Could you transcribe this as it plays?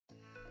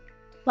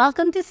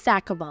Welcome to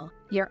Stackable,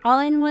 your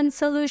all-in-one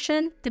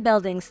solution to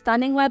building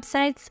stunning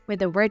websites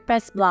with a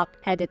WordPress block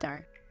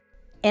editor.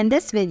 In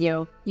this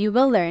video, you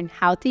will learn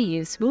how to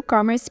use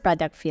WooCommerce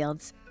Product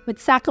Fields with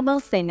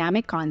Stackable's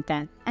dynamic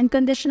content and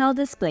conditional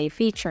display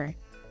feature.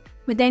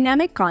 With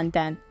dynamic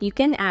content, you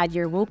can add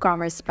your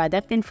WooCommerce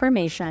product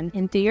information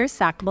into your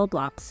Stackable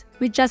blocks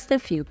with just a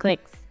few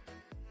clicks.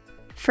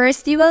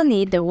 First, you will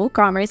need the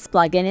WooCommerce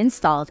plugin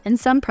installed and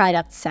some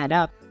products set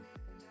up.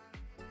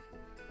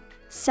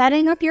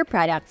 Setting up your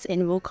products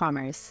in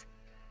WooCommerce.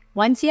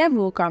 Once you have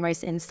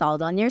WooCommerce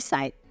installed on your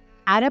site,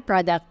 add a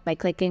product by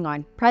clicking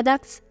on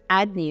Products,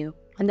 Add New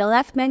on the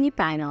left menu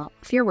panel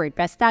of your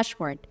WordPress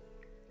dashboard.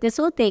 This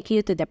will take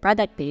you to the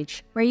product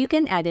page where you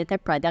can edit the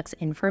product's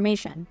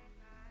information.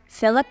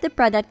 Fill up the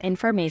product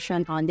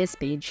information on this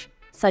page,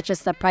 such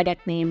as the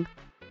product name,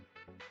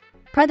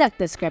 product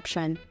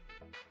description,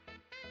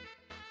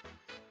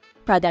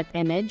 product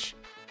image,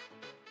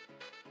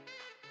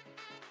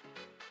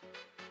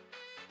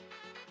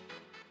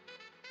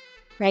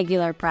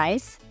 regular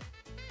price,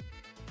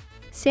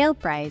 sale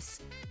price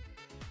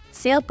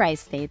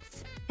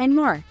dates, and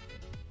more.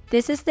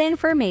 This is the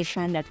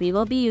information that we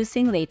will be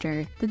using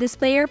later to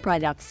display your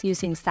products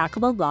using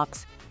Stackable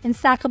blocks and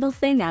Stackable's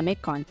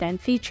dynamic content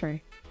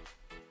feature.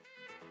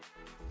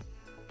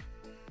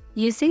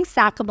 Using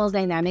Stackable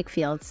dynamic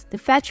fields to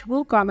fetch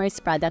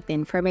WooCommerce product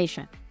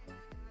information.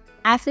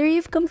 After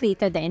you've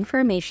completed the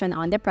information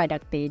on the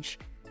product page,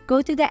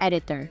 go to the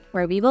editor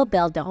where we will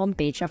build the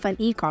homepage of an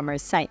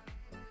e-commerce site.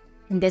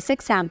 In this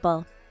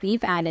example,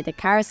 we've added a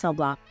carousel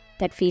block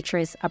that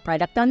features a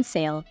product on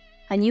sale,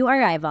 a new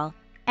arrival,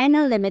 and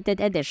a limited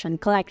edition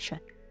collection.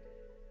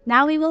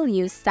 Now we will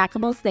use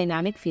Stackable's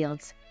dynamic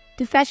fields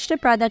to fetch the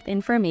product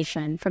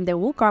information from the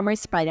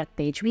WooCommerce product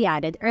page we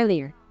added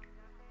earlier.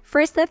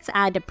 First, let's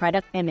add the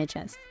product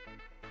images.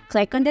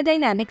 Click on the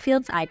dynamic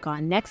fields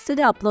icon next to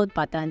the upload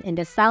button in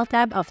the Style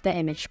tab of the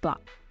image block.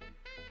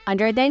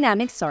 Under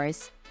Dynamic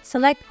Source,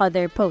 select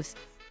Other Posts.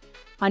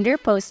 Under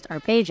Posts or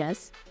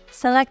Pages,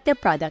 select the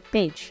product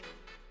page.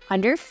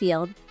 Under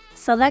Field,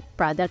 select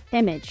Product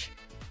Image.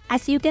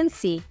 As you can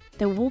see,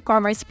 the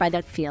WooCommerce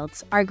product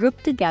fields are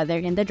grouped together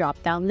in the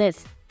drop-down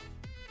list.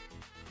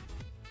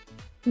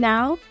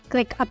 Now,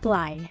 click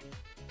Apply.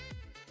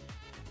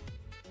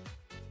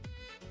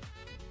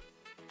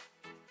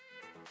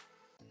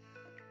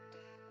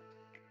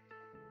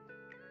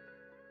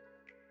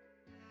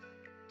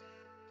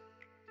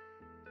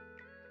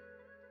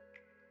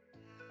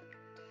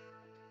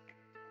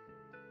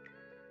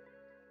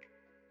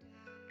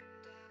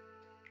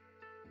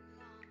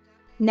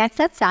 Next,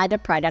 let's add a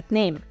product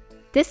name.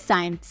 This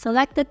time,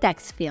 select the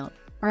text field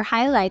or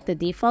highlight the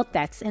default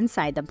text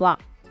inside the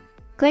block.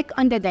 Click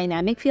on the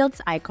Dynamic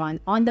Fields icon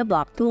on the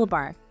block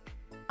toolbar.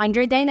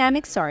 Under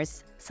Dynamic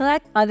Source,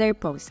 select Other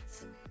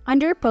Posts.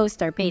 Under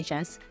Posts or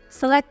Pages,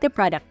 select the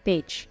product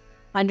page.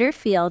 Under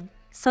Field,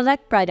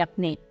 select Product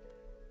Name.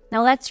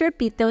 Now let's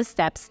repeat those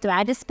steps to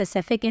add a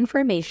specific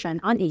information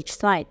on each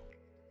slide.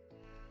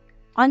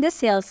 On the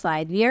sales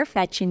slide, we are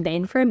fetching the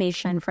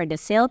information for the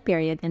sale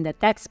period in the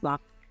text block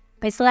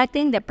by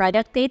selecting the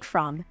product date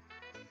from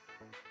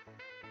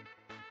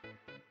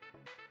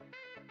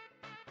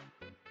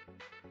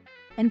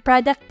and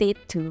product date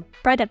to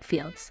product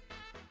fields.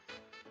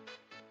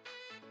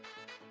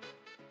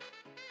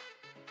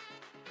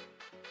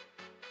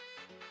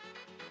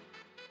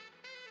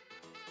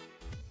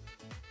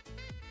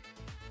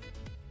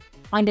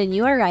 On the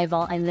new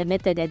arrival and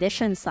limited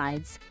edition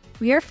slides,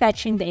 we are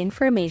fetching the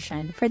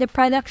information for the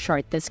product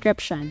short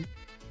description.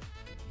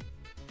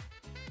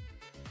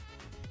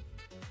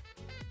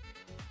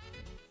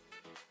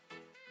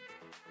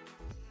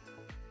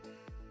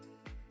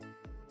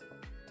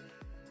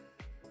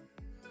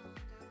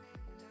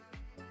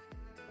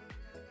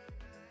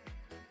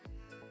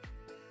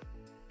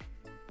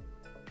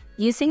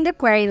 Using the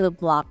query loop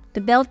block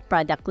to build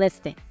product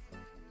listings.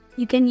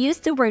 You can use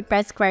the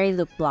WordPress query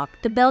loop block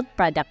to build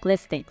product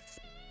listings.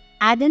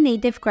 Add a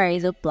native query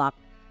loop block,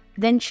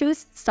 then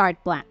choose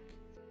Start Blank.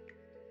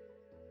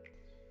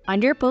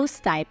 Under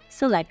Post Type,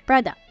 select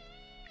Product.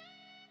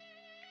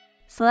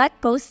 Select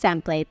Post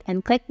Template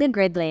and click the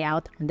grid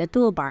layout on the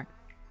toolbar.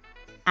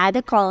 Add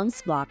a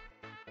columns block.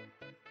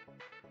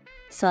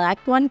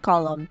 Select one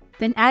column,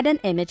 then add an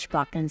image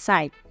block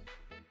inside.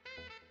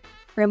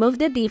 Remove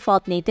the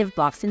default native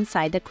blocks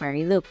inside the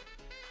query loop.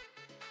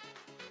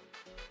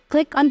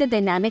 Click on the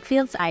Dynamic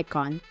Fields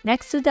icon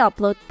next to the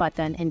Upload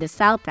button in the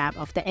Style tab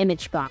of the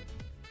image block.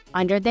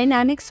 Under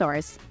Dynamic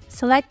Source,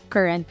 select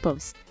Current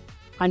Post.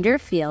 Under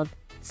Field,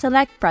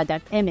 select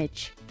Product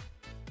Image.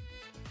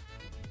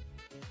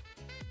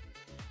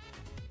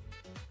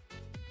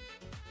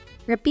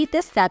 Repeat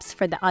the steps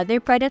for the other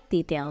product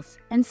details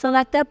and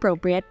select the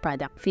appropriate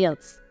product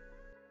fields.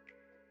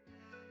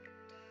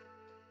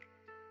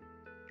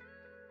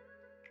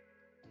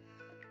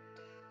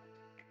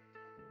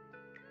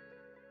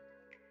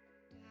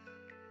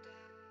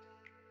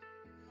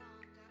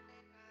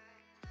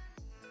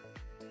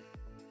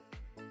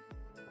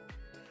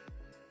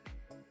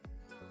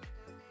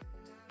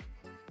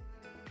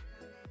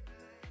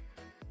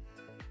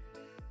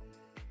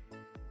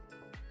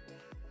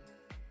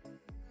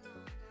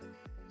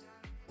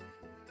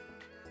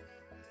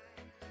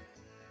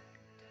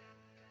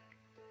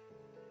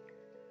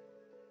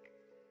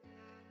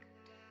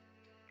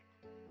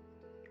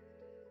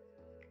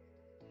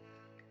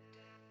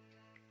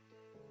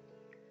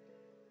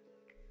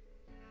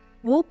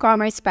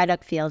 WooCommerce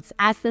Product Fields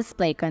as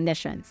display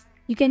conditions.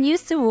 You can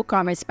use the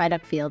WooCommerce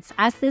Product Fields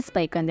as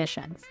display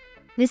conditions.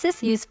 This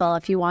is useful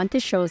if you want to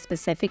show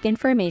specific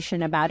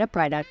information about a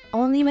product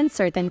only when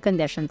certain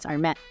conditions are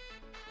met.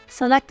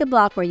 Select the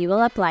block where you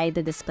will apply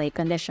the display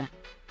condition.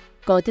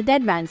 Go to the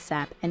Advanced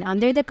tab and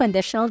under the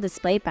Conditional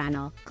Display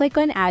panel, click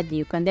on Add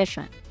New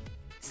Condition.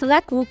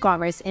 Select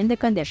WooCommerce in the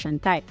condition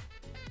type.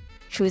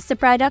 Choose the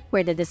product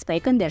where the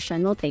display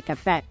condition will take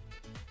effect.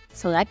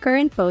 Select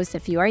Current Post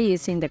if you are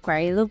using the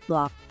query loop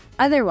block.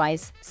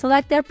 Otherwise,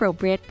 select the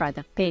appropriate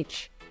product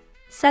page.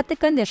 Set the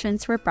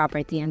conditions for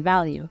property and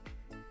value.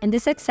 In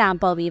this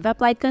example, we've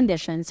applied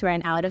conditions where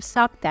an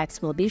out-of-stock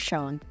text will be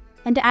shown,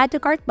 and the Add to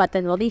Cart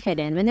button will be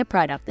hidden when the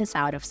product is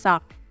out of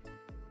stock.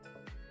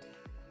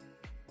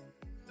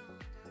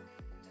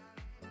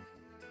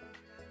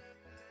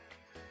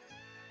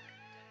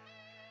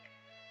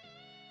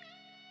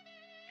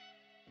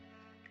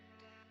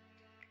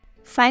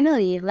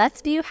 Finally, let's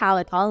view how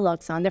it all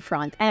looks on the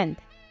front end.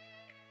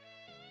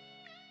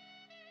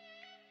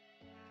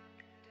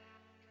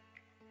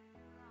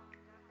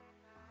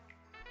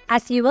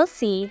 As you will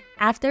see,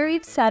 after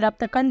we've set up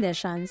the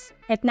conditions,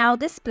 it now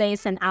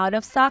displays an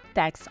out-of-stock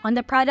text on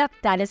the product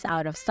that is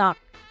out of stock.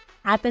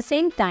 At the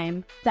same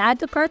time, the Add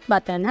to Cart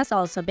button has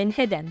also been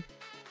hidden.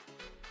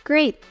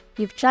 Great!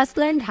 You've just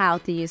learned how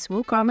to use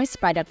WooCommerce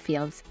Product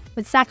Fields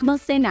with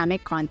Stackable's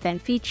dynamic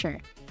content feature.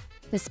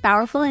 This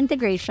powerful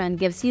integration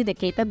gives you the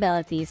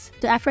capabilities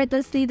to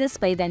effortlessly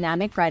display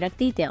dynamic product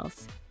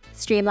details,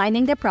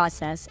 streamlining the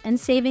process and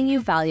saving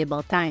you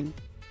valuable time.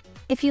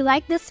 If you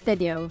like this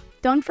video,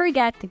 don't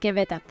forget to give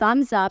it a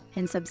thumbs up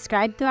and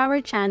subscribe to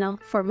our channel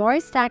for more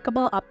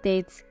Stackable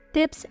updates,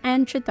 tips,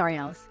 and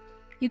tutorials.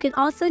 You can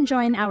also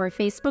join our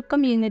Facebook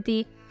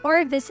community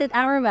or visit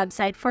our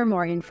website for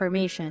more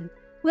information.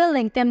 We'll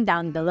link them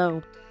down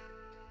below.